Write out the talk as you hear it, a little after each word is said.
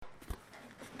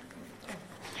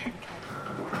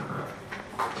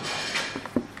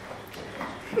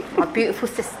my beautiful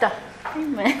sister.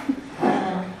 Amen.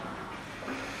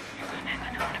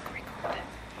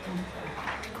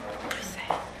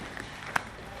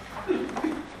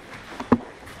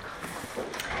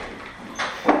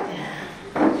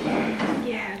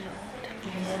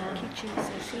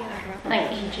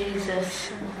 Thank you,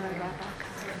 Jesus.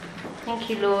 Thank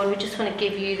you, Lord. We just want to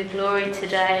give you the glory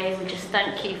today. We just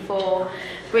thank you for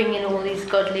bringing all these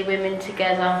godly women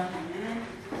together.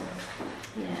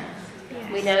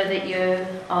 Yeah. We know that you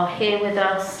are here with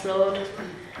us, Lord.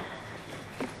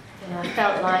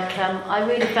 I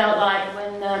really felt like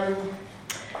when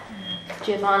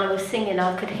Giovanna was singing,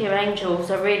 I could hear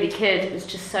angels. I really could. It was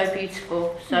just so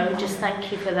beautiful. So we just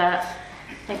thank you for that.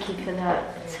 Thank you for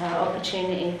that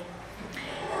opportunity.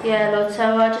 Yeah, Lord,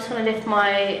 so I just want to lift my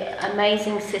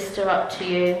amazing sister up to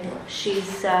you.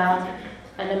 She's an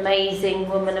amazing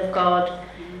woman of God.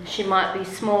 She might be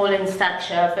small in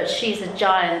stature, but she's a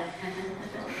giant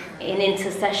in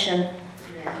intercession.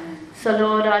 So,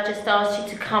 Lord, I just ask you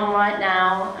to come right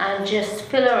now and just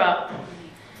fill her up.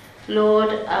 Lord,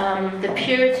 the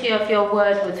purity of your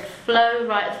word would flow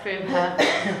right through her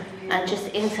and just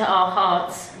into our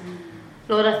hearts.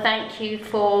 Lord, I thank you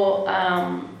for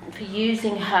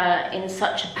using her in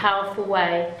such a powerful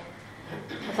way.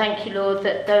 I thank you, Lord,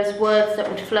 that those words that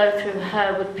would flow through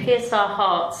her would pierce our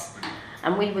hearts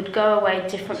and we would go away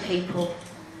different people.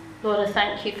 Lord, I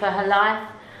thank you for her life.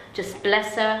 Just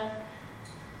bless her.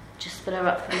 Just fill her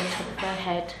up from the top of her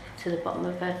head to the bottom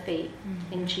of her feet.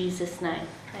 In Jesus' name.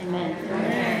 Amen.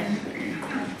 Amen.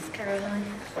 Thanks, Caroline.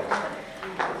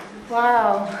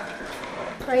 Wow.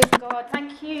 Praise God.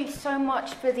 Thank you so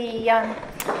much for the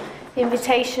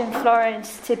invitation,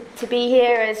 Florence, to be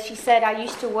here. As she said, I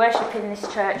used to worship in this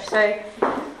church, so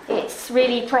it's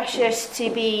really precious to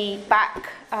be back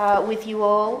with you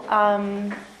all. I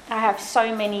have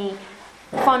so many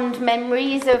fond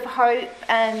memories of Hope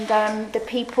and the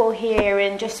people here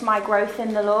and just my growth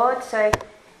in the Lord. So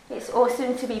it's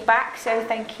awesome to be back, so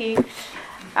thank you.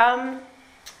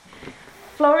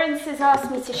 Florence has asked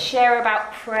me to share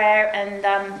about prayer,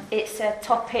 and it's a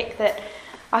topic that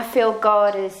I feel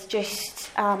God has just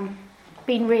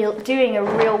been doing a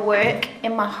real work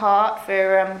in my heart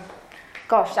for,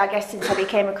 I guess since I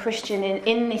became a Christian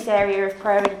in this area of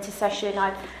prayer and intercession.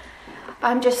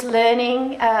 I'm just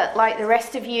learning like the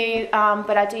rest of you,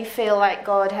 but I do feel like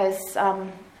God has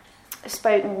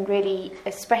spoken really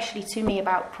especially to me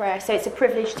about prayer. So it's a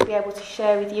privilege to be able to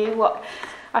share with you what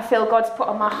I feel God's put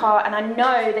on my heart, and I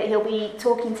know that he'll be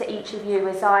talking to each of you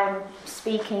as I'm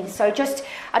speaking. So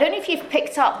I don't know if you've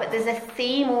picked up, but there's a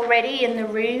theme already in the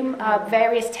room,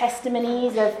 various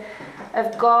testimonies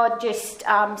of God just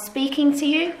speaking to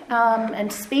you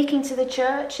and speaking to the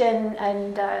church,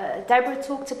 and Deborah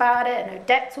talked about it, and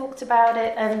Odette talked about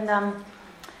it, and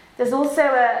there's also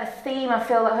a theme I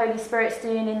feel that Holy Spirit's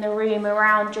doing in the room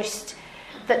around just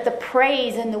that the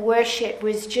praise and the worship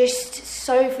was just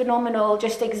so phenomenal,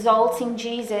 just exalting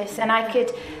Jesus. And I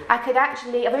could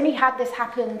actually, I've only had this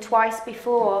happen twice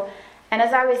before, and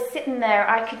as I was sitting there,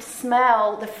 I could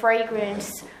smell the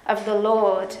fragrance of the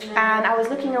Lord. And I was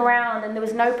looking around, and there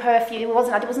was no perfume.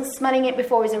 I wasn't smelling it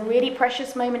before. It was a really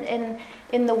precious moment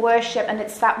in the worship, and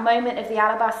it's that moment of the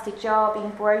alabaster jar being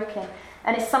broken.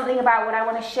 And it's something about what I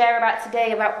want to share about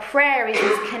today, about prayer,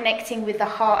 is connecting with the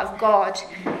heart of God.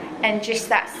 And just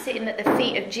that sitting at the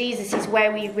feet of Jesus is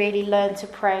where we really learn to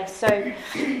pray. So,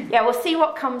 yeah, we'll see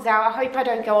what comes out. I hope I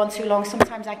don't go on too long.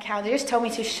 Sometimes I can. They just tell me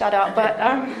to shut up. But,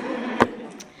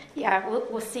 yeah,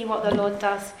 we'll see what the Lord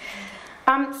does.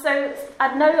 So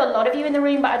I know a lot of you in the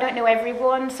room, but I don't know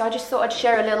everyone. So I just thought I'd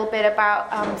share a little bit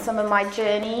about some of my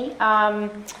journey.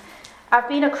 I've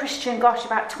been a Christian,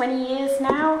 about 20 years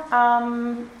now.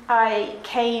 I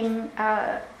came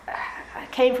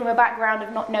from a background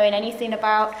of not knowing anything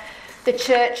about the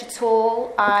church at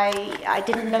all. I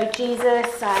didn't know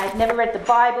Jesus. I'd never read the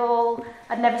Bible.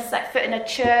 I'd never set foot in a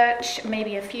church,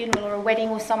 maybe a funeral or a wedding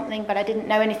or something, but I didn't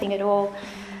know anything at all.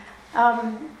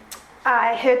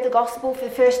 I heard the gospel for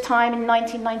the first time in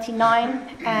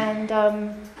 1999, and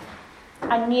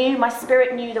my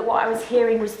spirit knew that what I was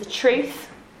hearing was the truth.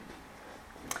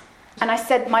 And I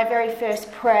said my very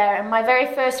first prayer, and my very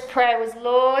first prayer was,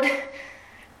 Lord,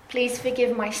 please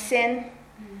forgive my sin.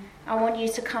 I want you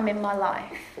to come in my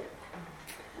life.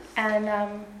 And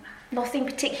nothing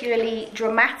particularly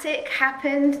dramatic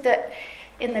happened that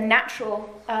in the natural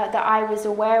that I was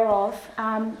aware of.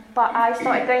 But I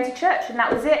started going to church, and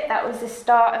that was it. That was the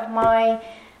start of my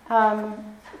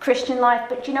Christian life.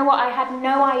 But you know what? I had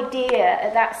no idea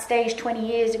at that stage 20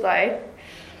 years ago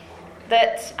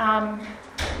that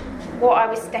what I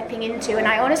was stepping into. And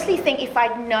I honestly think if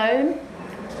I'd known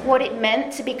what it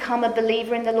meant to become a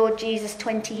believer in the Lord Jesus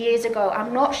 20 years ago,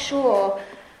 I'm not sure,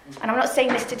 and I'm not saying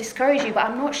this to discourage you, but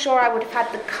I'm not sure I would have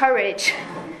had the courage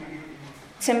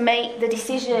to make the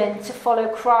decision to follow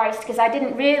Christ, because I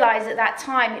didn't realize at that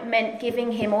time it meant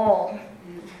giving him all.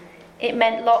 It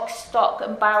meant lock, stock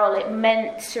and barrel. It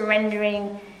meant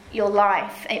surrendering your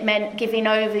life. It meant giving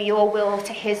over your will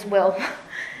to his will.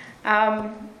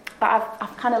 But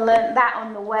I've kind of learned that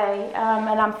on the way,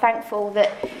 and I'm thankful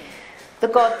that the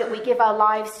God that we give our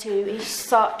lives to is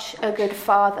such a good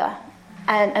Father.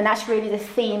 And that's really the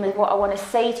theme of what I want to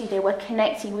say to you today. We're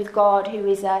connecting with God, who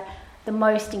is the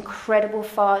most incredible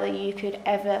Father you could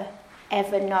ever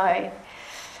know.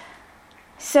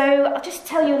 So I'll just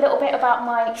tell you a little bit about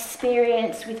my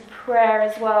experience with prayer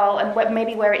as well, and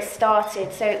maybe where it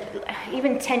started. So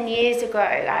even 10 years ago,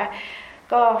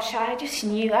 I just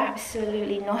knew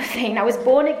absolutely nothing. I was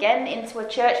born again into a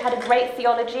church, had a great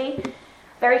theology,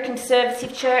 very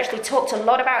conservative church. They talked a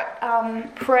lot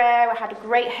about prayer. I had a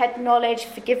great head knowledge,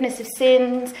 forgiveness of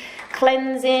sins,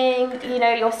 cleansing,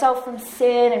 yourself from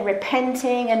sin and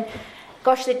repenting. And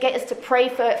gosh, they'd get us to pray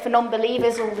for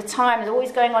non-believers all the time. They're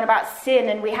always going on about sin,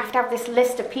 and we have to have this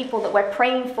list of people that we're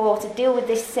praying for to deal with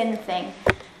this sin thing.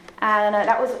 And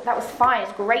that was fine.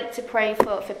 It's great to pray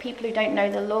for people who don't know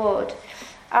the Lord.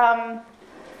 And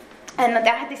they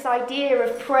had this idea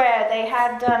of prayer. They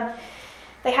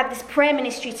had this prayer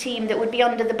ministry team that would be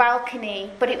under the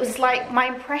balcony, but it was like, my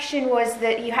impression was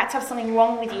that you had to have something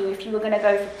wrong with you if you were going to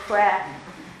go for prayer.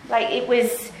 Like it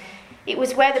was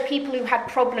where the people who had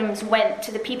problems went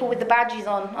to the people with the badges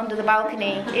on under the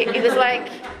balcony. It was like,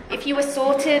 if you were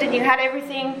sorted and you had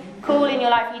everything cool in your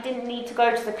life, you didn't need to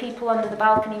go to the people under the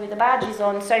balcony with the badges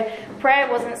on. So prayer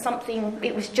wasn't something,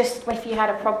 it was just if you had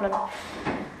a problem.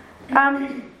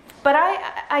 But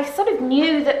I sort of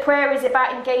knew that prayer is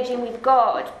about engaging with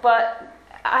God, but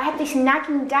I had this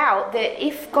nagging doubt that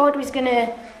if God was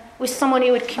someone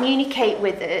who would communicate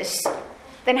with us,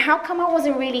 then how come I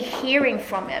wasn't really hearing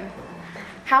from him?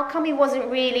 How come he wasn't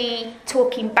really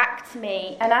talking back to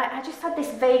me? And I just had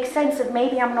this vague sense of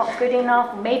maybe I'm not good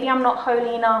enough, or maybe I'm not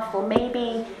holy enough, or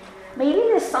maybe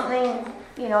there's something,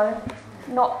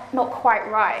 not quite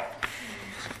right.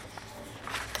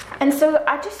 And so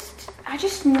I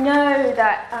just know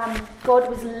that God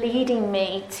was leading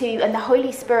me to, and the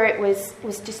Holy Spirit was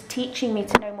just teaching me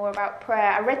to know more about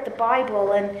prayer. I read the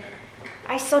Bible and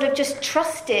I sort of just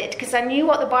trusted, because I knew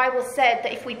what the Bible said,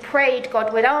 that if we prayed,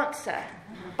 God would answer.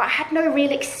 But I had no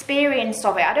real experience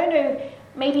of it. I don't know,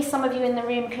 maybe some of you in the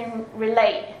room can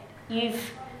relate.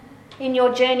 In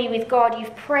your journey with God,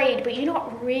 you've prayed, but you're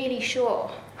not really sure.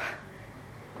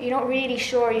 You're not really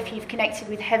sure if you've connected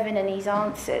with heaven and he's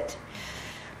answered.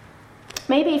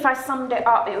 Maybe if I summed it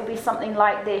up, it would be something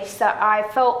like this, that I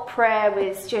felt prayer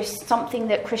was just something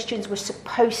that Christians were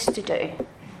supposed to do.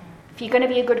 If you're going to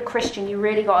be a good Christian, you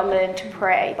really got to learn to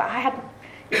pray. But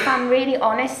if I'm really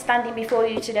honest, standing before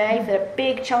you today, for a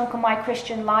big chunk of my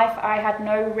Christian life, I had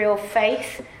no real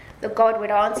faith that God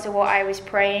would answer what I was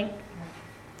praying.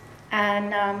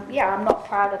 And I'm not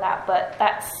proud of that, but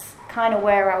that's kind of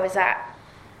where I was at.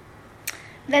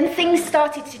 Then things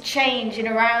started to change in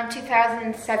around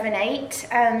 2007-8,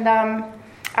 and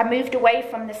I moved away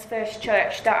from this first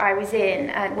church that I was in,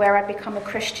 and where I'd become a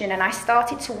Christian, and I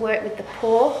started to work with the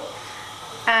poor.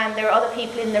 And there are other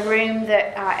people in the room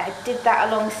that I did that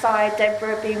alongside,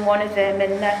 Deborah being one of them.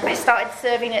 And I started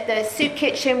serving at the soup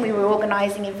kitchen. We were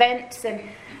organising events, and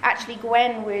actually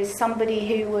Gwen was somebody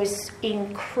who was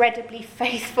incredibly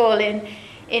faithful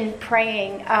in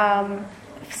praying,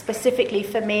 specifically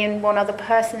for me and one other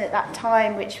person at that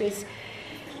time, which was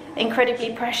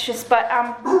incredibly precious. But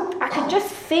I could just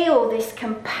feel this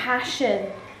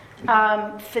compassion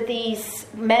for these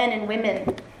men and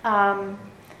women.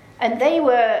 And they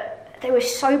were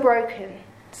so broken,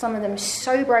 some of them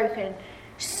so broken,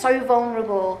 so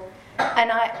vulnerable.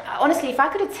 And I honestly, if I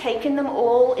could have taken them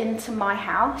all into my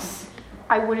house,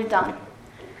 I would have done.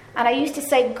 And I used to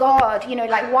say, God,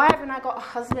 why haven't I got a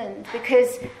husband?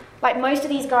 Because most of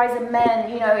these guys are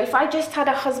men, if I just had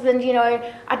a husband,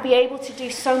 I'd be able to do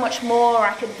so much more.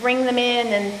 I could bring them in,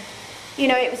 and,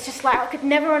 it was just I could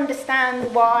never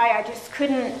understand why I just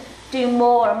couldn't do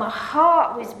more, and my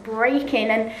heart was breaking.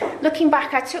 And looking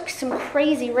back, I took some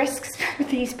crazy risks with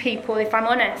these people, if I'm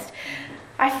honest.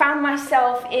 I found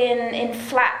myself in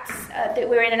flats that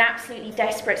were in an absolutely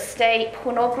desperate state,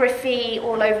 pornography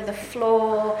all over the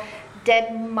floor,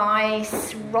 dead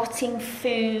mice, rotting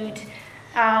food,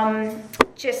 God,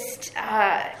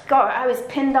 I was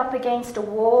pinned up against a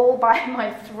wall by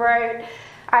my throat.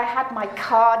 I had my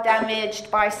car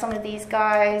damaged by some of these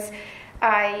guys.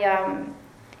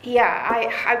 I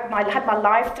had my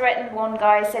life threatened. One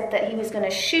guy said that he was going to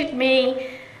shoot me.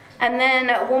 And then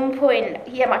at one point,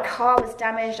 my car was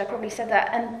damaged. I probably said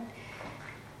that. And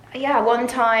one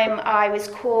time I was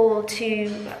called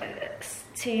to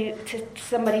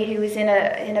somebody who was in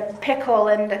a pickle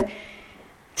and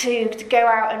to go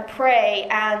out and pray.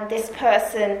 And this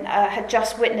person had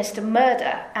just witnessed a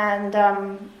murder. And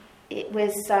it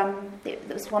was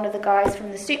one of the guys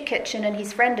from the soup kitchen, and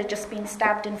his friend had just been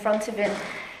stabbed in front of him.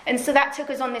 And so that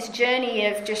took us on this journey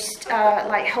of just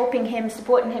helping him,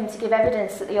 supporting him to give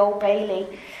evidence at the Old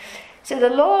Bailey. So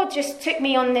the Lord just took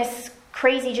me on this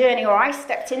crazy journey, or I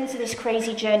stepped into this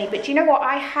crazy journey. But you know what?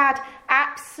 I had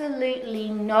absolutely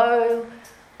no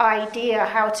idea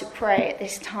how to pray at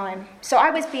this time. So I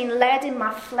was being led in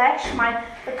my flesh.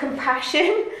 The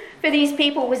compassion for these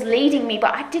people was leading me,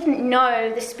 but I didn't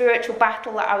know the spiritual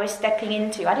battle that I was stepping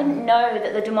into. I didn't know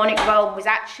that the demonic realm was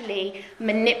actually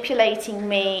manipulating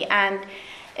me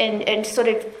and sort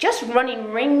of just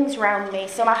running rings around me.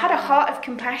 So I had a heart of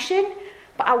compassion,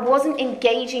 but I wasn't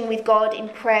engaging with God in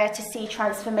prayer to see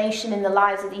transformation in the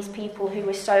lives of these people who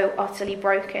were so utterly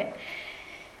broken.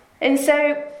 And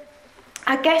so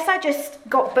I guess I just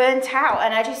got burnt out,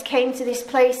 and I just came to this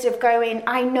place of going,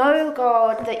 I know,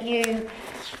 God, that you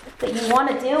want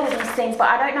to deal with these things, but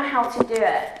I don't know how to do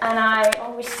it. And I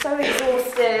was so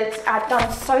exhausted. I'd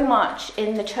done so much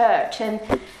in the church, and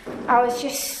I was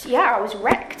just, I was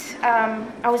wrecked.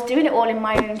 I was doing it all in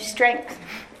my own strength.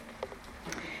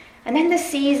 And then the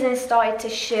season started to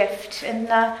shift. And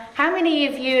how many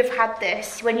of you have had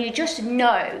this, when you just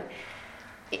know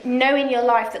in your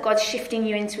life that God's shifting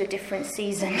you into a different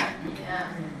season? Yeah.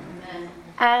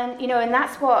 And and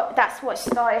that's what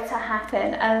started to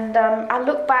happen. And I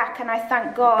look back and I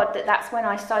thank God that that's when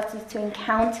I started to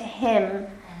encounter Him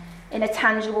in a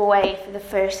tangible way for the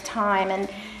first time. And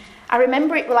I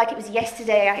remember it like it was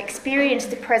yesterday. I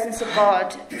experienced the presence of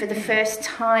God for the first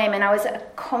time, and I was at a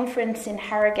conference in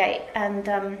Harrogate, and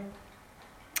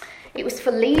it was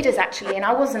for leaders actually, and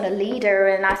I wasn't a leader.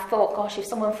 And I thought, gosh, if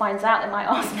someone finds out, they might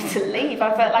ask me to leave.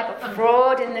 I felt like a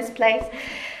fraud in this place.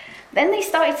 Then they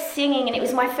started singing, and it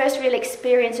was my first real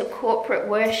experience of corporate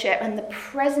worship, and the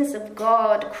presence of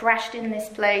God crashed in this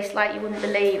place like you wouldn't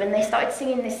believe. And they started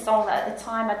singing this song that at the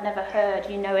time I'd never heard.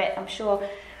 You know it, I'm sure.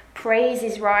 Praise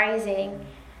is rising,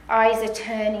 eyes are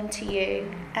turning to you,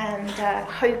 and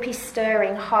hope is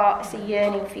stirring, hearts are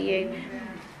yearning for you.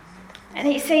 And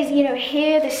it says,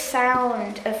 hear the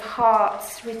sound of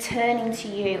hearts returning to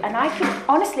you. And I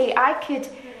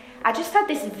just had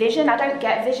this vision. I don't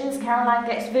get visions. Caroline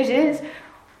gets visions.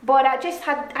 But I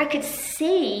could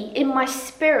see in my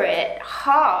spirit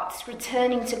hearts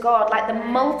returning to God, like the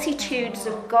multitudes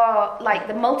of God, like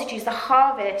the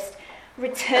harvest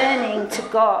returning to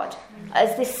God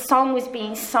as this song was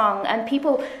being sung, and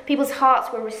people's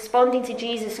hearts were responding to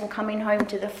Jesus and coming home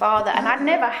to the Father. And I'd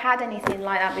never had anything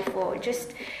like that before. It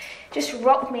just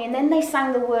rocked me. And then they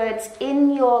sang the words,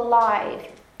 in your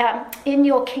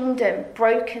kingdom,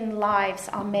 broken lives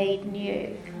are made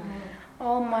new.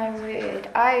 Oh my word,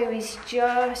 I was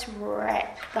just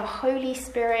wrecked. The Holy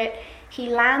Spirit, He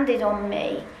landed on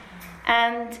me,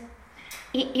 and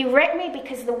He wrecked me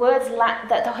because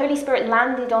that the Holy Spirit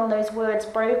landed on those words,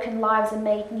 broken lives are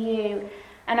made new.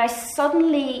 And I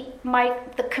suddenly,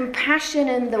 the compassion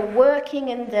and the working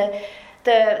and the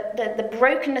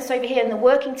brokenness over here and the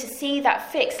working to see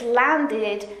that fix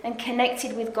landed and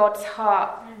connected with God's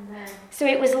heart. Amen. So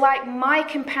it was like my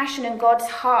compassion and God's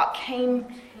heart came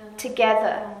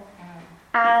together.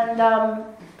 And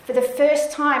for the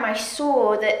first time I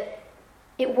saw that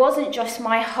it wasn't just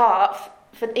my heart,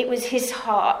 it was His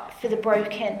heart for the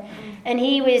broken. And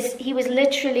he was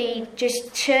literally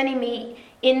just turning me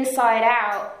inside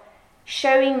out,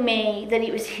 showing me that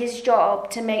it was His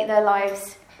job to make their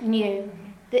lives new,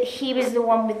 that He was the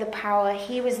one with the power,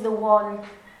 He was the one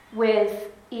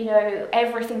with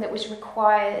everything that was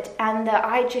required, and that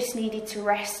I just needed to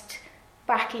rest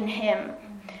back in Him.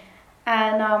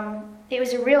 And it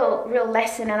was a real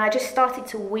lesson. And I just started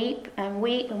to weep and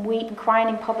weep and weep, and crying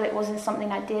in public wasn't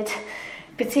something I did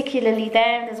particularly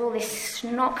then. There's all this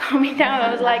snot coming down. I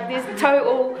was like this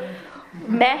total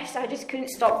mess. I just couldn't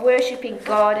stop worshipping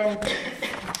God. And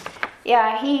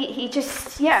he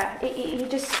just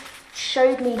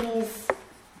showed me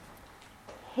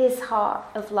his heart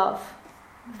of love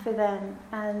for them.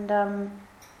 And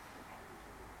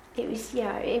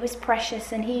it was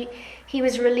precious. And he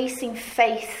was releasing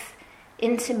faith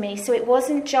into me. So it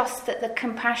wasn't just that the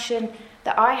compassion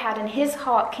that I had and His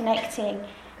heart connecting,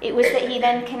 it was that He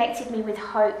then connected me with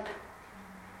hope.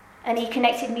 And He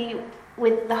connected me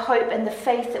with the hope and the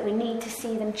faith that we need to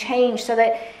see them change, so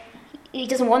that he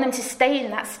doesn't want them to stay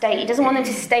in that state. He doesn't want them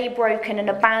to stay broken and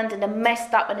abandoned and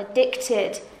messed up and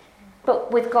addicted.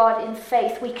 But with God in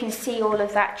faith, we can see all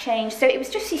of that change. So it was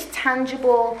just this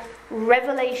tangible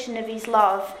revelation of his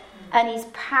love and his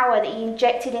power that he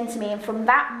injected into me. And from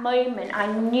that moment, I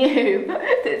knew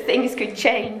that things could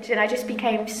change. And I just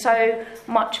became so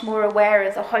much more aware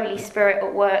of the Holy Spirit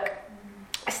at work.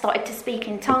 I started to speak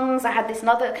in tongues. I had this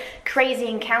another crazy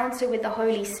encounter with the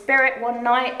Holy Spirit one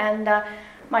night. And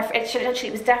my friend, actually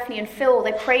it was Daphne and Phil,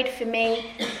 they prayed for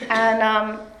me. And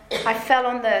I fell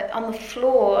on the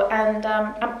floor. And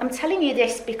I'm telling you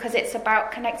this because it's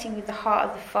about connecting with the heart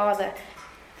of the Father.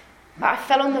 I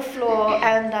fell on the floor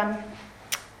and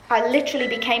I literally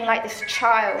became like this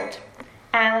child.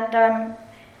 And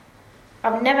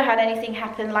I've never had anything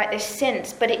happen like this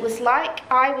since. But it was like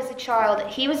I was a child.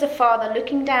 He was a father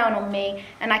looking down on me.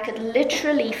 And I could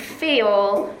literally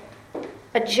feel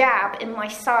a jab in my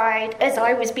side as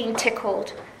I was being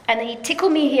tickled. And then he'd tickle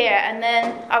me here. And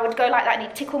then I would go like that and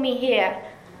he'd tickle me here.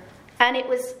 And it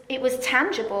was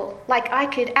tangible. Like I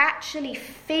could actually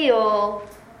feel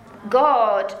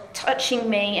God touching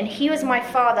me, and he was my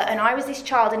father and I was this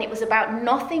child, and it was about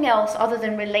nothing else other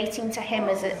than relating to him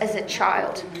as a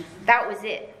child. That was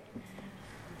it.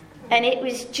 And it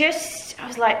was just, I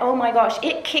was like, oh my gosh,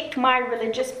 it kicked my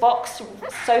religious box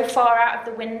so far out of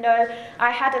the window. I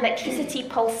had electricity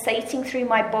pulsating through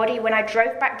my body. When I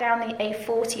drove back down the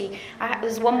A40, there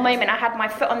was one moment I had my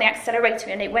foot on the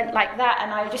accelerator and it went like that,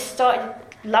 and I just started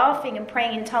laughing and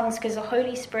praying in tongues because the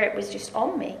Holy Spirit was just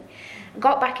on me.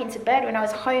 Got back into bed when I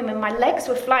was home and my legs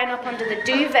were flying up under the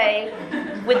duvet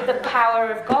with the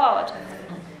power of God.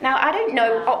 Now, I don't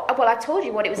know, well, I told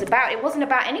you what it was about. It wasn't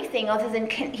about anything other than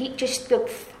the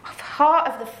heart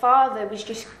of the Father was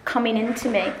just coming into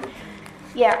me.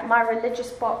 Yeah, my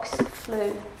religious box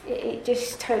flew. It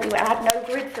just totally went. I had no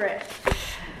grid for it.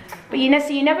 But so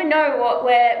you never know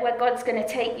where God's going to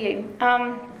take you.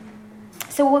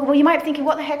 So you might be thinking,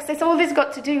 what the heck's this? All this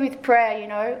got to do with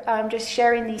prayer, I'm just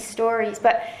sharing these stories.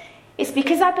 But it's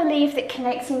because I believe that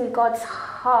connecting with God's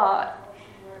heart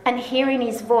and hearing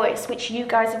his voice, which you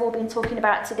guys have all been talking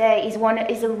about today,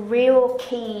 is a real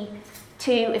key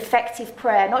to effective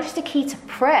prayer. Not just a key to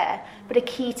prayer, but a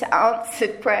key to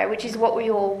answered prayer, which is what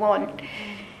we all want.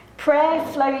 Prayer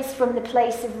flows from the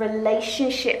place of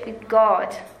relationship with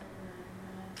God.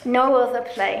 No other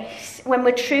place. When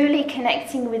we're truly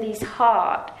connecting with his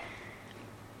heart,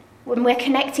 when we're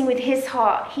connecting with his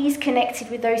heart, he's connected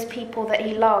with those people that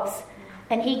he loves,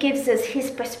 and he gives us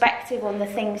his perspective on the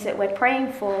things that we're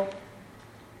praying for.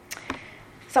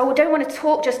 So I don't want to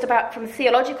talk just about from a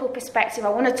theological perspective. I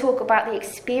want to talk about the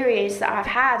experience that I've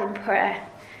had in prayer.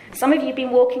 Some of you have been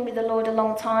walking with the Lord a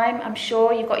long time. I'm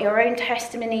sure you've got your own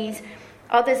testimonies.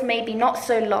 Others maybe not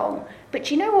so long.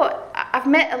 But you know what? I've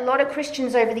met a lot of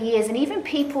Christians over the years, and even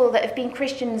people that have been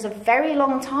Christians a very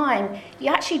long time, you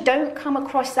actually don't come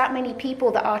across that many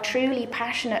people that are truly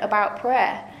passionate about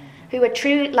prayer, who are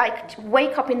true, like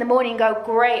wake up in the morning and go,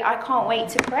 great, I can't wait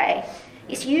to pray.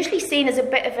 It's usually seen as a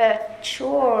bit of a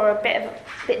chore or a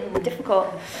bit difficult.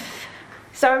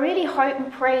 So I really hope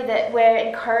and pray that we're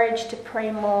encouraged to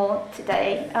pray more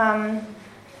today.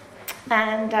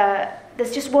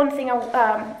 There's just one thing,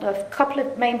 a couple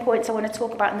of main points I want to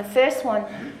talk about. And the first one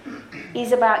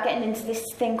is about getting into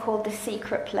this thing called the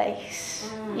secret place.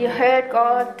 You heard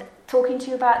God talking to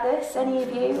you about this, any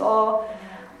of you, or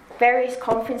various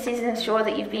conferences I'm sure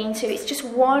that you've been to. It's just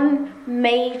one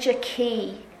major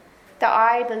key that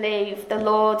I believe the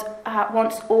Lord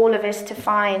wants all of us to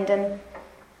find. And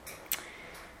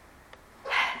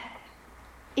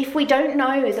if we don't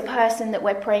know the person that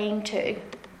we're praying to,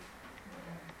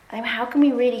 how can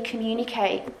we really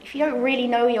communicate? If you don't really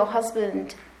know your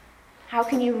husband, how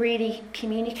can you really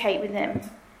communicate with him?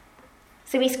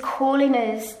 So he's calling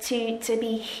us to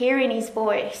be hearing his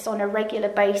voice on a regular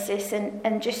basis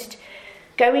and just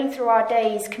going through our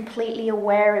days completely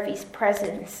aware of his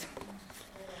presence.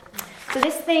 So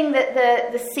this thing that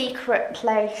the secret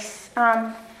place,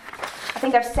 I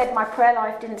think I've said my prayer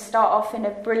life didn't start off in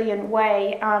a brilliant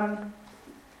way.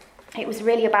 It was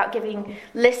really about giving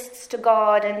lists to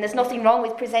God, and there's nothing wrong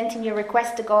with presenting your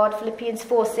request to God. Philippians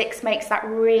 4:6 makes that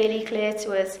really clear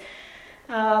to us.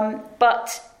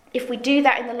 But if we do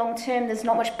that in the long term, there's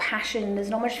not much passion, there's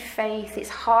not much faith. It's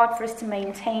hard for us to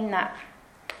maintain that.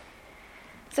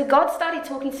 So God started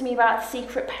talking to me about the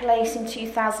secret place in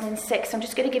 2006. I'm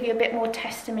just going to give you a bit more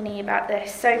testimony about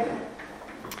this. So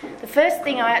the first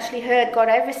thing I actually heard God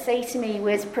ever say to me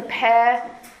was, prepare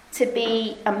to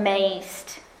be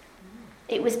amazed.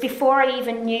 It was before I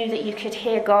even knew that you could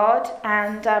hear God,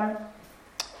 and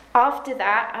after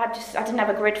that, I didn't have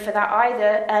a grid for that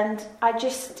either, and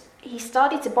he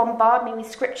started to bombard me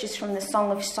with scriptures from the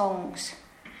Song of Songs.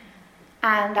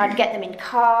 And I'd get them in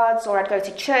cards, or I'd go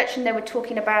to church and they were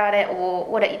talking about it, or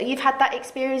what. You've had that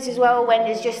experience as well, when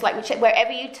it's just like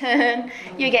wherever you turn,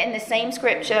 you're getting the same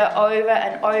scripture over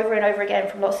and over and over again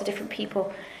from lots of different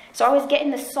people. So I was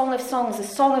getting the Song of Songs, the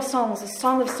Song of Songs, the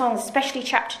Song of Songs, especially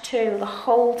chapter 2, the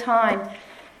whole time.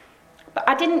 But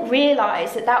I didn't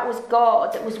realise that was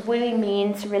God that was wooing me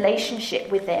into relationship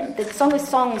with him. The Song of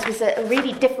Songs was a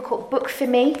really difficult book for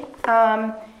me.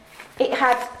 It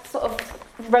had sort of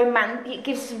it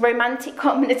gives romantic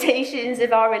connotations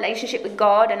of our relationship with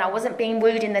God, and I wasn't being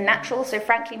wooed in the natural, so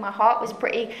frankly my heart was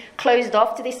pretty closed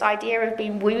off to this idea of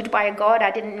being wooed by a God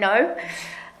I didn't know.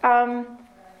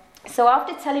 So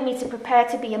after telling me to prepare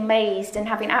to be amazed and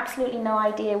having absolutely no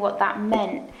idea what that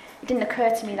meant, it didn't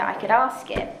occur to me that I could ask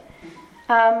him.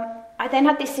 I then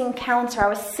had this encounter. I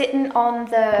was sitting on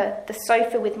the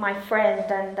sofa with my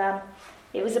friend, and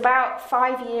it was about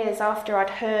 5 years after I'd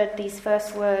heard these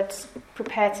first words,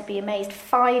 prepare to be amazed.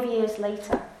 5 years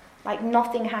later, like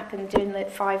nothing happened during the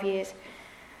 5 years.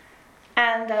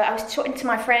 And I was talking to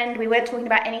my friend. We weren't talking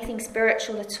about anything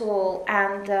spiritual at all.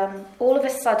 And all of a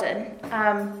sudden,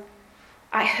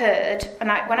 I heard, and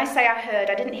when I say I heard,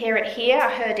 I didn't hear it here, I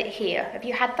heard it here. Have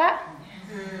you had that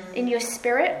in your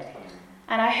spirit?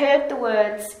 And I heard the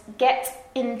words, get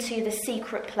into the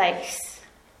secret place.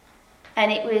 And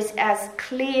it was as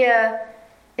clear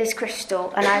as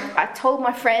crystal. And I told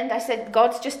my friend, I said,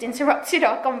 God's just interrupted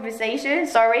our conversation,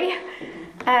 sorry.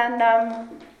 And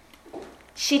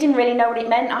she didn't really know what it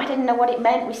meant. I didn't know what it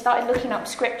meant. We started looking up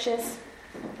scriptures.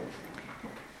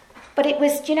 But it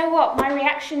was, do you know what? My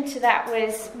reaction to that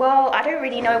was, well, I don't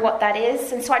really know what that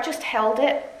is. And so I just held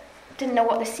it. Didn't know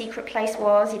what the secret place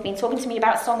was. He'd been talking to me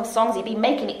about Song of Songs. He'd been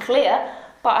making it clear,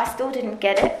 but I still didn't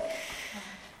get it.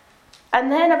 And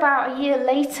then about a year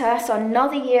later, so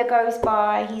another year goes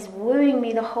by. He's wooing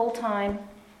me the whole time.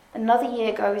 Another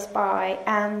year goes by,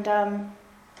 and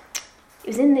it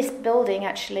was in this building,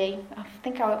 actually. I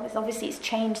think obviously it's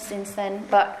changed since then,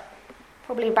 but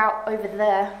probably about over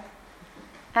there.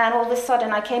 And all of a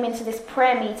sudden, I came into this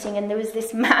prayer meeting, and there was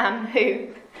this man who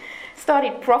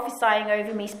started prophesying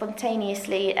over me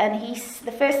spontaneously. And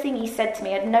the first thing he said to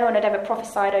me, no one had ever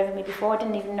prophesied over me before. I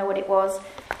didn't even know what it was.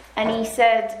 And he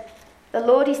said, the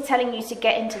Lord is telling you to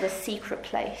get into the secret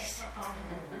place.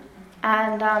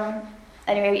 And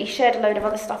anyway, he shared a load of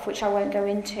other stuff which I won't go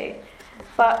into.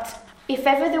 But if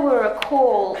ever there were a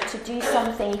call to do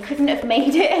something, he couldn't have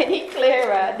made it any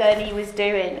clearer than he was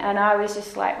doing. And I was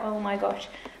just like, oh my gosh.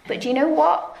 But do you know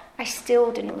what? I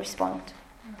still didn't respond.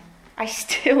 I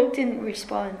still didn't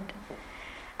respond.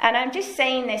 And I'm just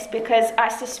saying this because I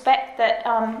suspect that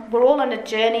we're all on a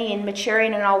journey in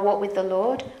maturing in our walk with the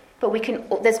Lord, but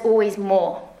there's always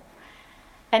more.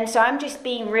 And so I'm just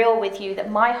being real with you that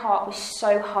my heart was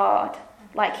so hard.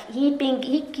 Like he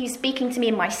was speaking to me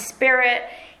in my spirit.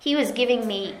 He was giving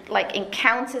me like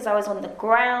encounters. I was on the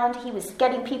ground. He was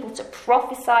getting people to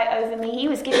prophesy over me. He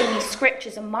was giving me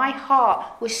scriptures, and my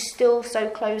heart was still so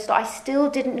closed. I still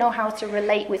didn't know how to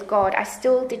relate with God. I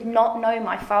still did not know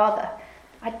my Father.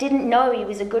 I didn't know he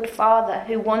was a good Father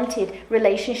who wanted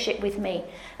relationship with me.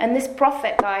 And this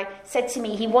prophet guy said to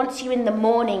me, he wants you in the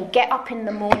morning. Get up in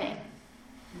the morning.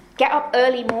 Get up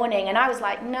early morning. And I was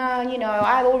like, no,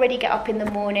 I already get up in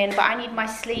the morning, but I need my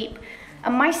sleep.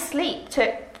 And my sleep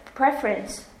took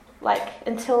preference, like,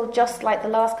 until just like the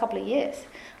last couple of years.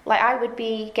 Like, I would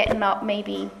be getting up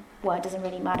maybe, well, it doesn't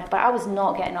really matter, but I was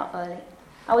not getting up early.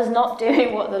 I was not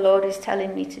doing what the Lord was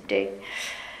telling me to do.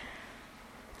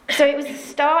 So it was the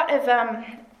start of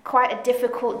quite a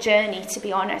difficult journey, to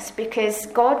be honest, because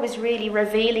God was really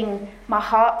revealing my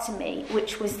heart to me,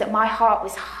 which was that my heart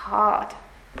was hard.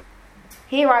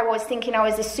 Here I was thinking I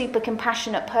was a super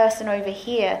compassionate person over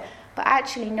here, but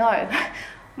actually no.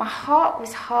 My heart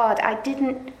was hard. I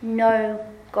didn't know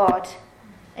God,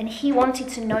 and he wanted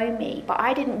to know me, but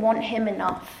I didn't want him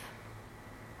enough.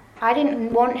 I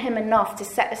didn't want him enough to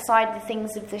set aside the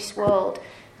things of this world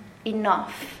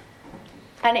enough.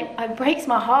 And it breaks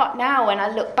my heart now when I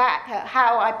look back at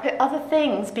how I put other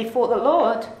things before the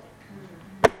Lord.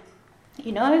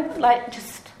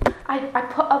 I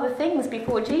put other things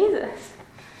before Jesus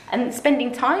and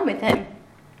spending time with him.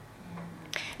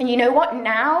 And you know what?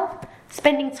 Now,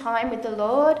 spending time with the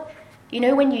Lord,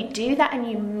 when you do that and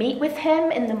you meet with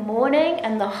him in the morning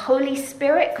and the Holy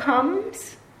Spirit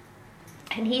comes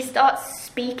and he starts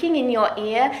speaking in your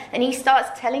ear and he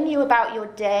starts telling you about your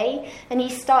day and he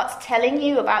starts telling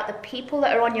you about the people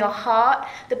that are on your heart,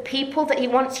 the people that he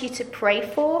wants you to pray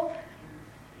for,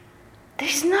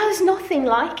 There's nothing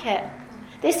like it.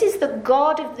 This is the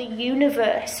God of the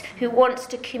universe who wants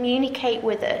to communicate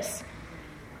with us.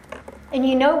 And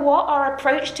you know what? Our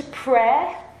approach to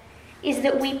prayer is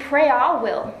that we pray our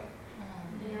will.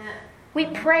 We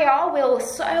pray our will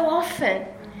so often.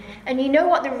 And you know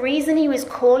what? The reason he was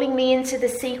calling me into the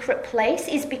secret place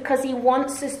is because he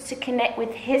wants us to connect with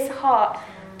his heart,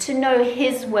 to know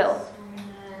his will.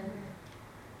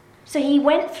 So he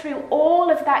went through all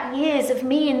of that years of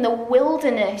me in the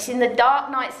wilderness, in the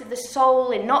dark nights of the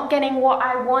soul, in not getting what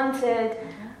I wanted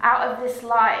out of this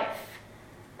life.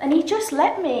 And he just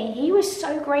let me. He was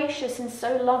so gracious and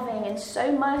so loving and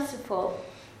so merciful.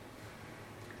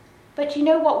 But you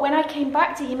know what? When I came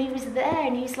back to him, he was there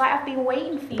and he's like, I've been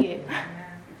waiting for you.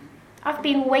 I've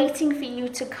been waiting for you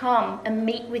to come and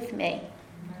meet with me.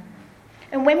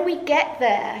 And when we get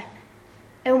there,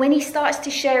 and when he starts to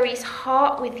share his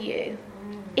heart with you,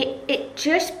 it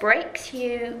just breaks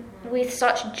you with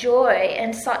such joy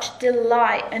and such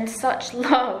delight and such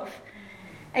love.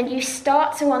 And you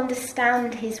start to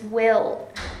understand his will.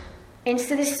 And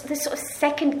so this sort of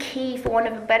second key, for want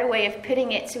of a better way of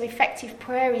putting it, to effective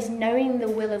prayer is knowing the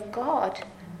will of God.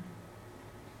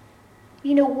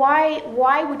 You know,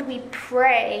 why would we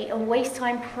pray and waste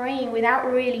time praying without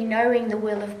really knowing the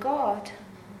will of God?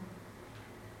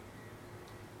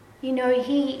 You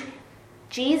know,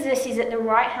 Jesus is at the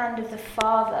right hand of the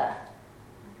Father.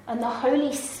 And the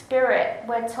Holy Spirit,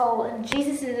 we're told, and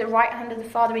Jesus is at the right hand of the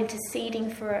Father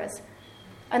interceding for us.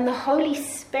 And the Holy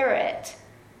Spirit,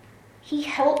 he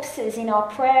helps us in our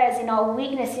prayers, in our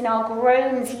weakness, in our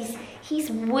groans.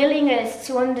 He's willing us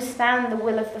to understand the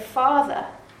will of the Father.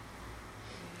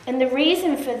 And the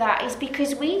reason for that is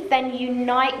because we then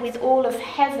unite with all of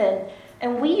heaven.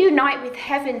 And we unite with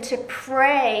heaven to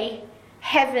pray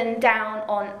heaven down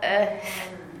on earth.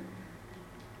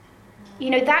 You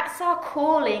know, that's our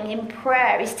calling in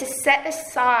prayer, is to set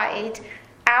aside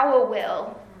our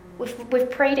will. We've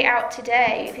prayed it out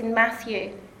today in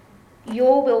Matthew.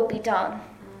 Your will be done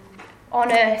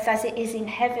on earth as it is in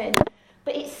heaven.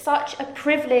 But it's such a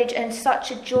privilege and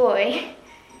such a joy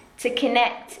to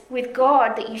connect with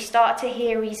God that you start to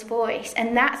hear his voice.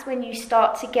 And that's when you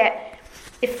start to get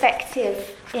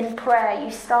effective in prayer. You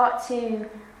start to...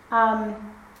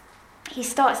 he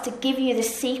starts to give you the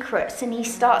secrets, and he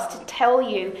starts to tell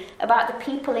you about the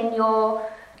people in your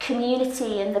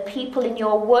community and the people in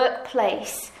your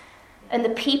workplace and the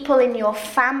people in your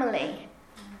family.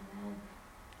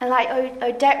 And like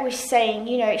Odette was saying,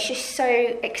 you know, it's just so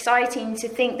exciting to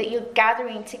think that you're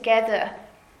gathering together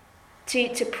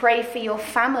to pray for your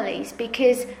families,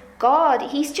 because God,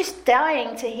 he's just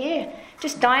dying to hear,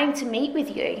 just dying to meet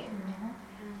with you.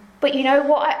 But you know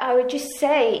what I would just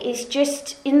say is,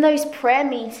 just in those prayer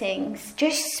meetings,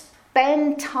 just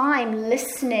spend time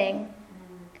listening.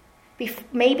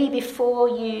 Maybe before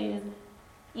you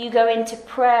go into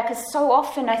prayer, because so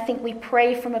often I think we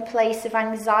pray from a place of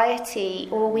anxiety,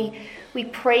 or we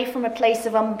pray from a place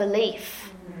of unbelief.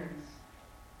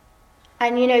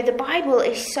 And you know, the Bible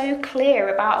is so clear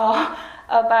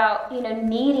about you know,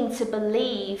 needing to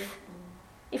believe.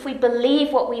 If we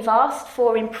believe what we've asked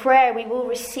for in prayer, we will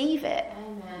receive it.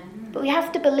 Amen. But we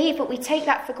have to believe, but we take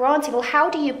that for granted. Well, how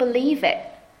do you believe it?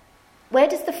 Where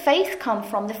does the faith come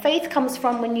from? The faith comes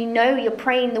from when you know you're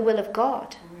praying the will of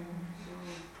God.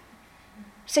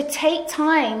 So take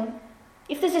time.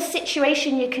 If there's a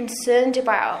situation you're concerned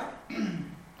about,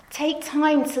 take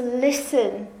time to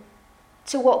listen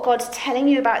to what God's telling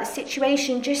you about the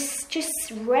situation.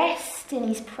 Just rest in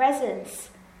his presence.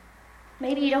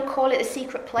 Maybe you don't call it a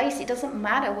secret place. It doesn't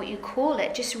matter what you call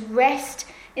it. Just rest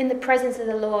in the presence of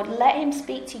the Lord. Let him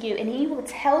speak to you, and he will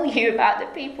tell you about the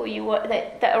people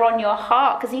that are on your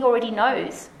heart, because he already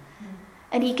knows.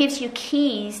 And he gives you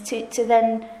keys to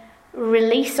then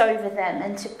release over them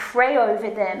and to pray over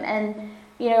them. And,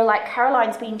 you know, like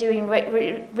Caroline's been doing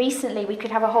recently, we could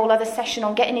have a whole other session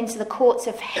on getting into the courts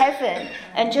of heaven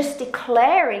and just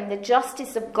declaring the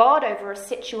justice of God over a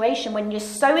situation. When you're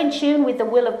so in tune with the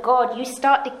will of God, you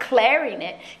start declaring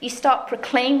it, you start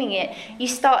proclaiming it, you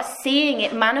start seeing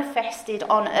it manifested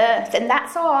on earth. And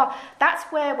that's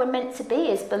where we're meant to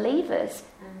be as believers.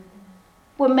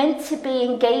 We're meant to be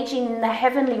engaging in the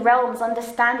heavenly realms,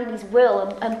 understanding his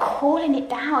will and calling it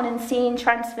down and seeing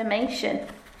transformation.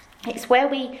 It's where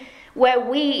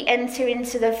we enter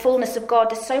into the fullness of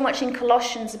God. There's so much in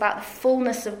Colossians about the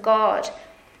fullness of God,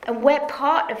 and we're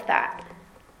part of that.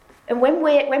 And when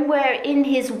we're in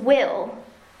his will,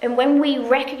 and when we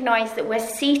recognize that we're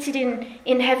seated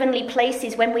in heavenly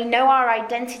places, when we know our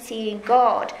identity in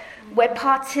God, we're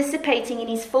participating in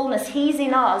his fullness. He's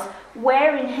in us,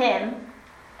 we're in him,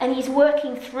 and he's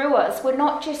working through us. We're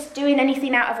not just doing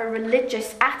anything out of a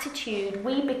religious attitude.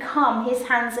 We become his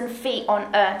hands and feet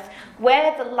on earth.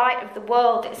 We're the light of the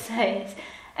world, it says.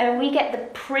 And we get the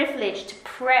privilege to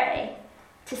pray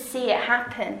to see it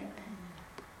happen.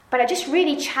 But I just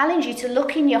really challenge you to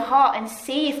look in your heart and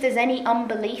see if there's any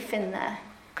unbelief in there.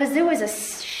 Because there was a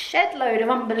shed load of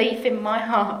unbelief in my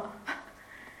heart.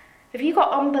 Have you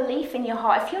got unbelief in your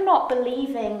heart? If you're not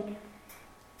believing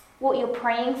what you're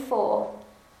praying for,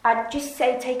 I'd just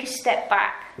say take a step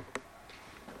back.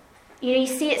 You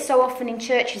see it so often in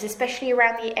churches, especially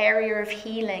around the area of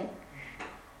healing.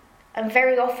 And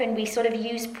very often we sort of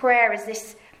use prayer as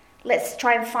this, let's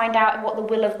try and find out what the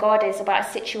will of God is about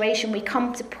a situation. We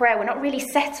come to prayer, we're not really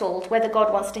settled whether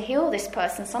God wants to heal this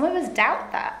person. Some of us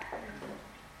doubt that.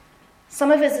 Some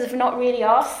of us have not really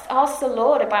asked the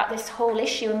Lord about this whole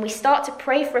issue, and we start to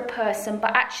pray for a person,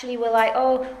 but actually we're like,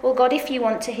 oh, well, God, if you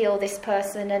want to heal this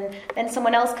person, and then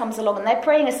someone else comes along and they're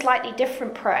praying a slightly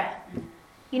different prayer.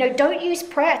 Don't use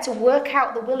prayer to work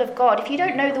out the will of God. If you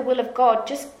don't know the will of God,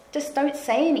 just don't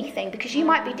say anything, because you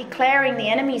might be declaring the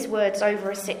enemy's words over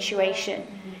a situation.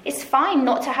 It's fine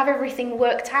not to have everything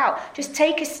worked out. Just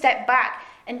take a step back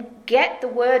and get the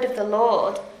word of the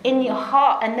Lord in your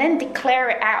heart and then declare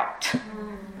it out.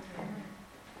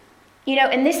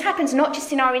 And this happens not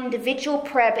just in our individual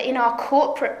prayer, but in our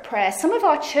corporate prayer. Some of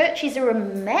our churches are a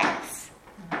mess.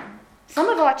 Some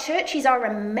of our churches are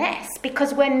a mess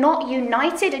because we're not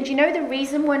united. And the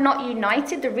reason we're not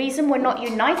united? The reason we're not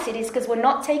united is because we're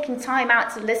not taking time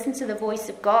out to listen to the voice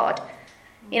of God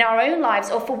in our own lives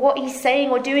or for what he's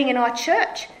saying or doing in our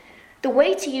church. The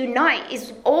way to unite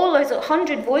is all those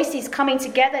 100 voices coming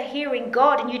together, hearing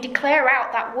God, and you declare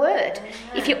out that word.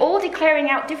 If you're all declaring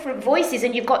out different voices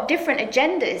and you've got different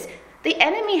agendas, the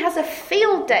enemy has a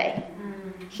field day.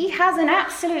 He has an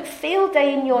absolute field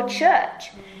day in your church.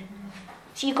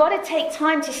 So you've got to take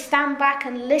time to stand back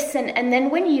and listen, and then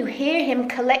when you hear him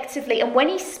collectively, and when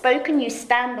he's spoken, you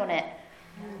stand on it.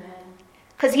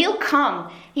 Because he'll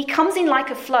come. He comes in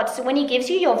like a flood. So when he gives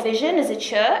you your vision as a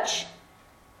church,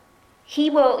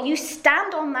 you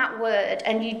stand on that word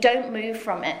and you don't move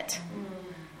from it.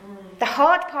 The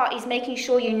hard part is making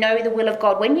sure you know the will of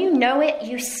God. When you know it,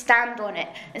 you stand on it.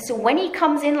 And so when he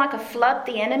comes in like a flood,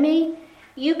 the enemy,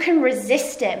 you can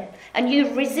resist him. And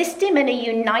you resist him in a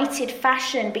united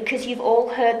fashion because you've all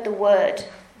heard the word.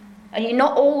 And you're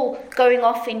not all going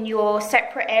off in your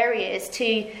separate areas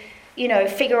to,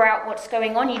 figure out what's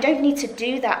going on. You don't need to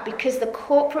do that because the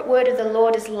corporate word of the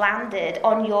Lord has landed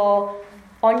on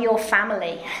your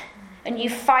family, and you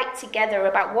fight together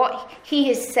about what he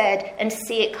has said and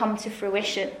see it come to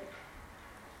fruition.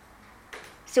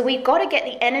 So we've got to get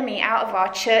the enemy out of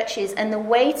our churches, and the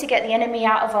way to get the enemy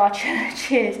out of our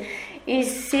churches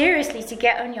is seriously to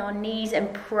get on your knees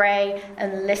and pray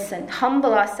and listen.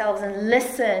 Humble ourselves and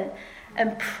listen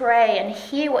and pray and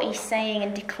hear what he's saying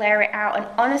and declare it out. And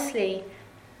honestly,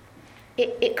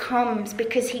 it comes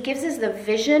because he gives us the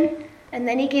vision, and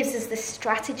then he gives us the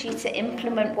strategy to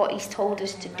implement what he's told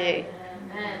us to do.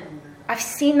 I've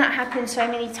seen that happen so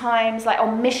many times, like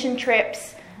on mission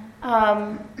trips,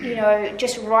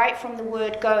 just right from the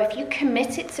word go. If you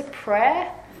commit it to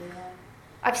prayer,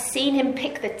 I've seen him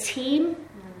pick the team,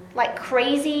 like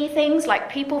crazy things, like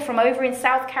people from over in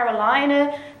South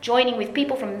Carolina, joining with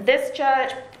people from this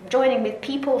church, joining with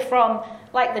people from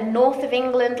like the north of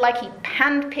England. Like he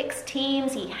handpicks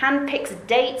teams, he handpicks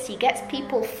dates, he gets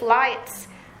people flights.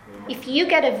 If you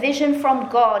get a vision from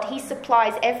God, he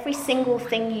supplies every single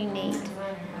thing you need.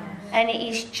 And it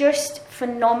is just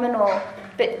phenomenal.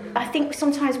 But I think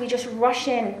sometimes we just rush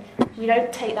in. We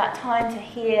don't take that time to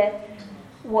hear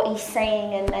what he's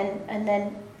saying, and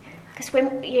then because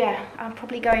I'm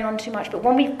probably going on too much, but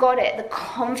when we've got it, the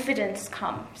confidence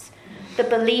comes, the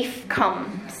belief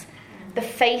comes, the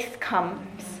faith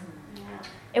comes,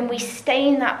 and we stay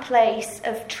in that place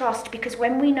of trust, because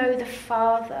when we know the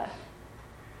Father,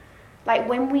 like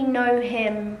when we know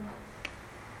him,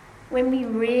 when we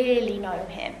really know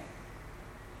him,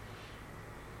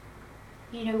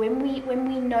 when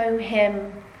we know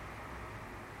him,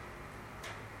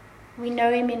 we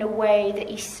know him in a way that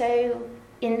he's so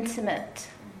intimate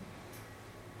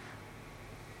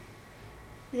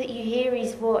that you hear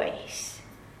his voice.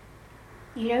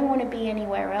 You don't want to be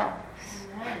anywhere else.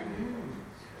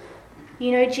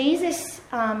 Jesus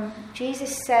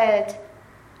said,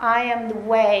 I am the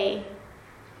way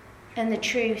and the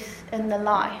truth and the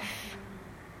life.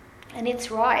 And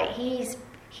it's right. He's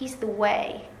the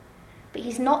way. But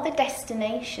he's not the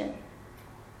destination.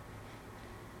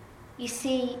 You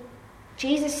see,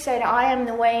 Jesus said, I am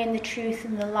the way and the truth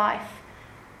and the life.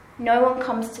 no one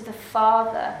comes to the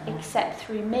Father except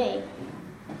through me.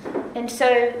 And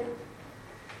so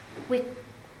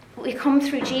we come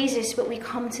through Jesus, but we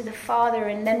come to the Father.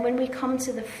 And then when we come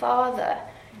to the Father,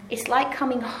 it's like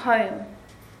coming home.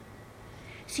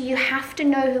 So you have to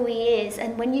know who he is.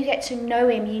 And when you get to know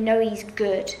him, you know he's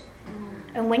good.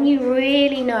 And when you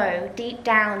really know deep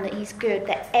down that he's good,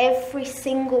 that every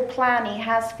single plan he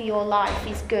has for your life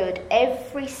is good,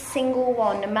 every single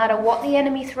one, no matter what the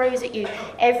enemy throws at you,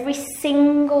 every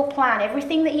single plan,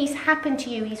 everything that he's happened to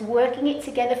you, he's working it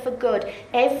together for good.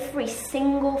 Every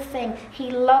single thing. He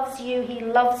loves you, he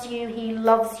loves you, he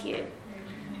loves you.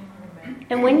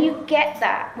 And when you get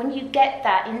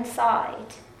that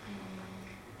inside,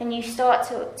 and you start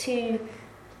to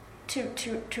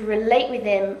relate with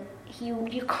him, you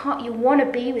want to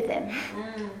be with him.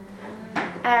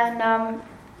 And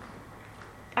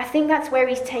I think that's where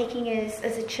he's taking us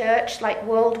as a church, like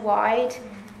worldwide.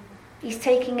 He's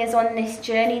taking us on this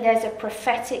journey. There's a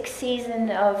prophetic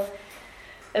season of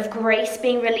grace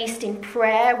being released in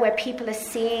prayer, where people are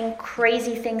seeing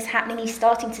crazy things happening. He's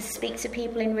starting to speak to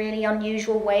people in really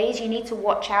unusual ways. You need to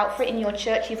watch out for it in your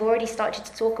church. You've already started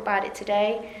to talk about it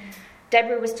today.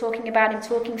 Deborah was talking about him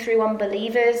talking through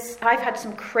unbelievers. I've had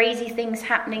some crazy things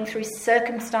happening through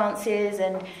circumstances,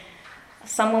 and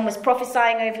someone was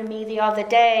prophesying over me the other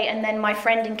day, and then my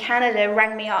friend in Canada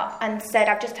rang me up and said,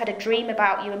 I've just had a dream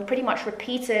about you, and pretty much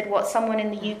repeated what someone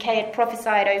in the UK had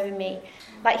prophesied over me.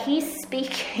 Like, he's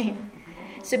speaking.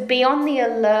 So be on the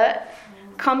alert.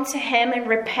 Come to him and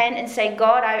repent and say,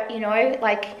 God,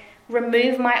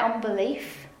 remove my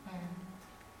unbelief.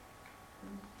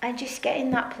 And just get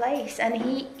in that place. And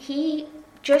I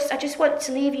just want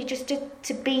to leave you just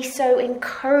to be so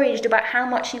encouraged about how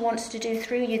much he wants to do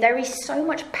through you. There is so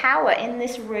much power in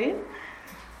this room.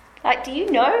 Like, do you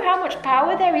know how much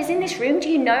power there is in this room? Do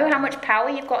you know how much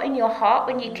power you've got in your heart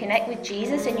when you connect with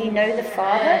Jesus and you know the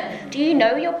Father? Do you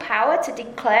know your power to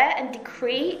declare and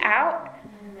decree out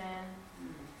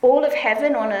all of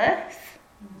heaven on earth?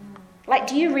 Like,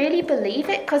 do you really believe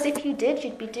it? Because if you did,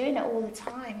 you'd be doing it all the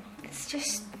time. It's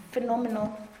just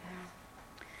phenomenal.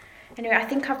 Anyway, I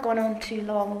think I've gone on too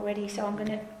long already, so I'm going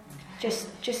to just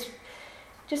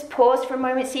pause for a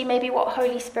moment, see maybe what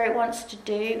Holy Spirit wants to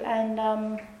do, and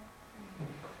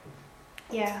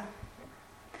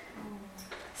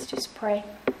let's just pray.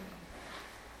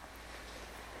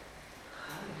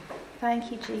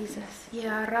 Thank you, Jesus.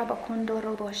 Ya Rabba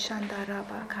Kondorobo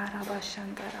Shandaraba Karaba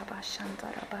Shandaraba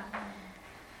Shandaraba.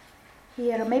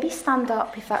 Yeah, maybe stand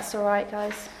up if that's all right,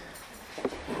 guys.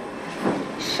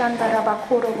 Shandaraba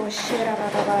Korobo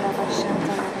Shirabaraba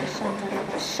Shandaraba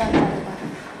Shandaraba Shandaraba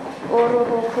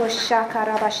Orobo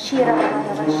Koshakaraba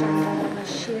Shirabaraba Shandaraba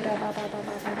Shirababa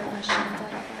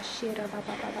Shandaraba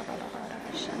Shirababa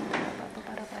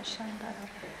Shandaraba Shandaraba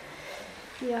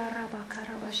Yaraba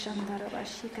Karaba Shandaraba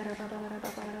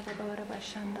Shikarababa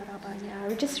Shandaraba. Yeah,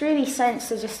 we just really sense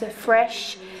just a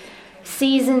fresh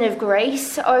season of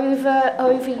grace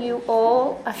over you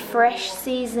all, a fresh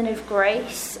season of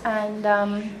grace, and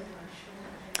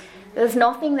there's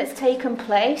nothing that's taken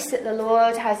place that the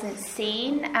Lord hasn't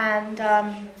seen, and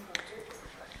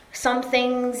some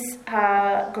things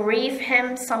grieve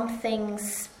him, some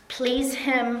things please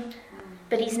him,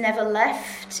 but he's never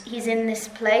left. He's in this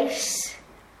place.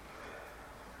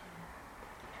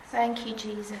 Thank you,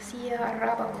 Jesus. Ya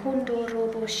Rabba Kundo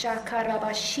Robo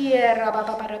Shakaraba Shira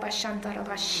Baba Baraba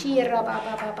Shantaraba Shira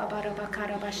Baba Baraba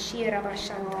Karaba Shira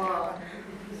Bashantaraba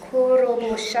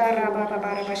Korobo Shara Baba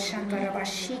Baraba Shantaraba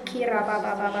Shikira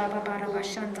Baba Baraba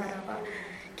Shantaraba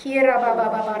Kira Baba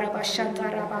Baraba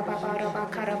Shantaraba Baraba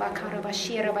Karaba Karaba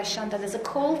Shira Bashanta. There's a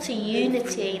call to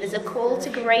unity. There's a call to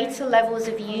greater levels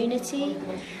of unity.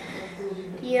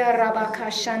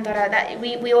 That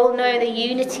we all know the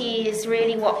unity is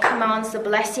really what commands the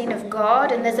blessing of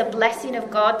God, and there's a blessing of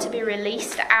God to be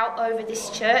released out over this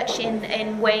church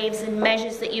in waves and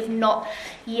measures that you've not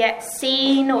yet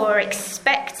seen or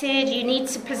expected. You need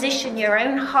to position your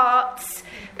own hearts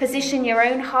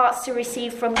to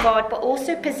receive from God, but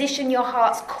also position your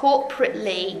hearts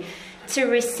corporately to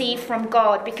receive from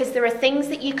God, because there are things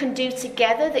that you can do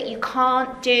together that you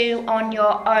can't do on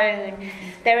your own.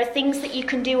 There are things that you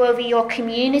can do over your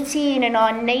community and in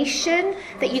our nation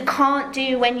that you can't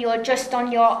do when you're just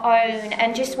on your own.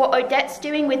 And just what Odette's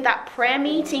doing with that prayer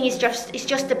meeting is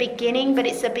just the beginning, but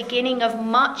it's the beginning of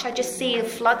much. I just see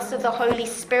floods of the Holy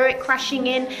Spirit crashing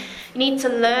in. You need to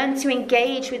learn to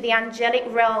engage with the angelic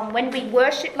realm. When we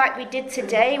worship like we did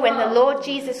today, when the Lord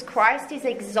Jesus Christ is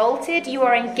exalted, you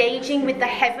are engaging with the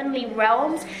heavenly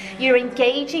realms. You're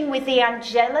engaging with the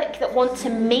angelic that want to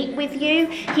meet with you.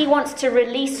 He wants to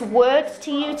release words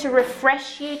to you, to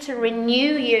refresh you, to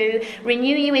renew you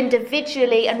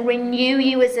individually and renew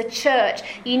you as a church.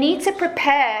 You need to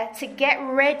prepare to get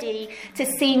ready to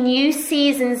see new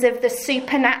seasons of the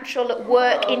supernatural at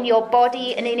work in your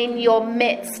body and in your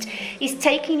midst. He's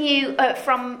taking you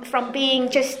from being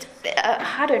just,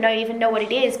 I don't even know what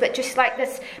it is, but just like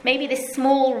this, maybe this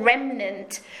small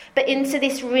remnant, but into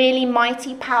this really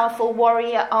mighty, powerful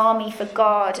warrior army for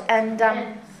God. And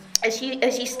as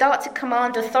you start to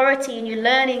command authority and you're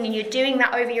learning and you're doing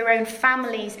that over your own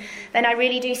families, then I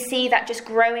really do see that just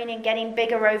growing and getting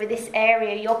bigger over this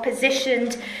area. You're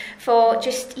positioned for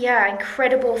just,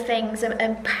 incredible things and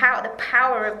the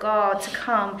power of God to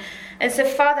come. And so,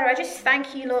 Father, I just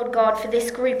thank you, Lord God, for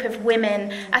this group of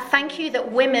women. I thank you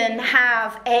that women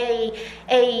have a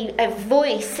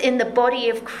voice in the body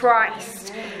of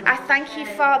Christ. I thank you,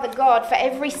 Father God, for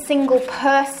every single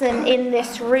person in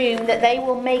this room, that they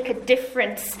will make a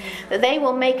difference, that they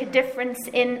will make a difference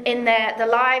in the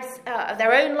lives of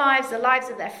their own lives, the lives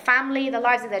of their family, the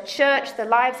lives of their church, the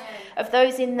lives of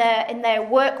those in their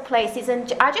workplaces.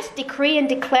 And I just decree and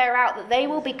declare out that they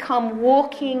will become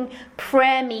walking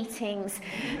prayer meetings,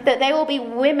 that they will be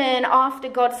women after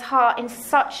God's heart in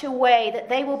such a way that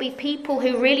they will be people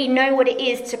who really know what it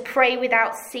is to pray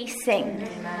without ceasing.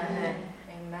 Amen.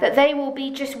 That they will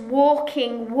be just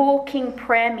walking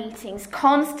prayer meetings,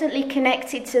 constantly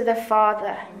connected to the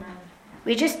Father.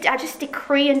 I just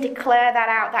decree and declare that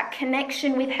out, that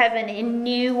connection with heaven in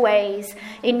new ways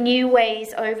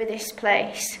over this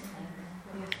place.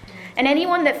 And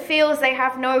anyone that feels they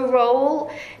have no role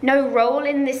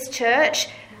in this church,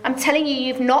 I'm telling you,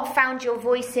 you've not found your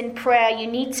voice in prayer. You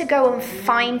need to go and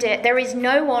find it. There is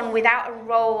no one without a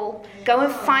role. Go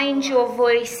and find your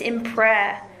voice in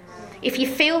prayer. If you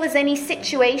feel there's any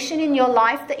situation in your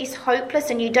life that is hopeless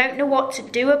and you don't know what to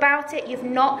do about it, you've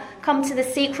not come to the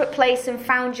secret place and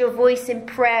found your voice in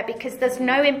prayer, because there's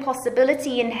no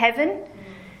impossibility in heaven.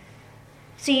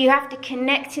 So you have to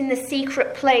connect in the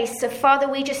secret place. So Father,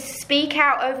 we just speak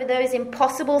out over those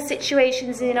impossible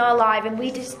situations in our life, and we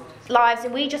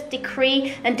just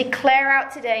decree and declare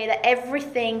out today that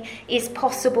everything is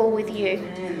possible with you.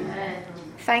 Amen.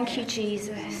 Thank you,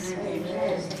 Jesus.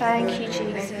 Thank you,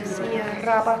 Jesus.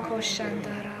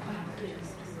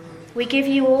 We give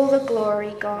you all the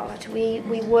glory, God. We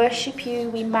worship you.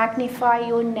 We magnify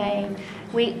your name.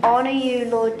 We honor you,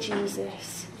 Lord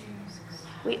Jesus.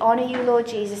 We honor you, Lord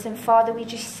Jesus. And Father, we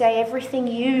just say everything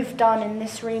you've done in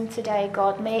this room today,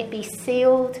 God, may it be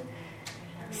sealed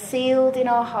in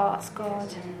our hearts,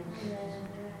 God.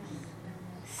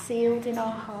 Sealed in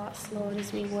our hearts, Lord,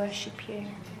 as we worship you.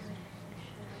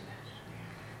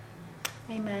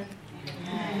 Amen.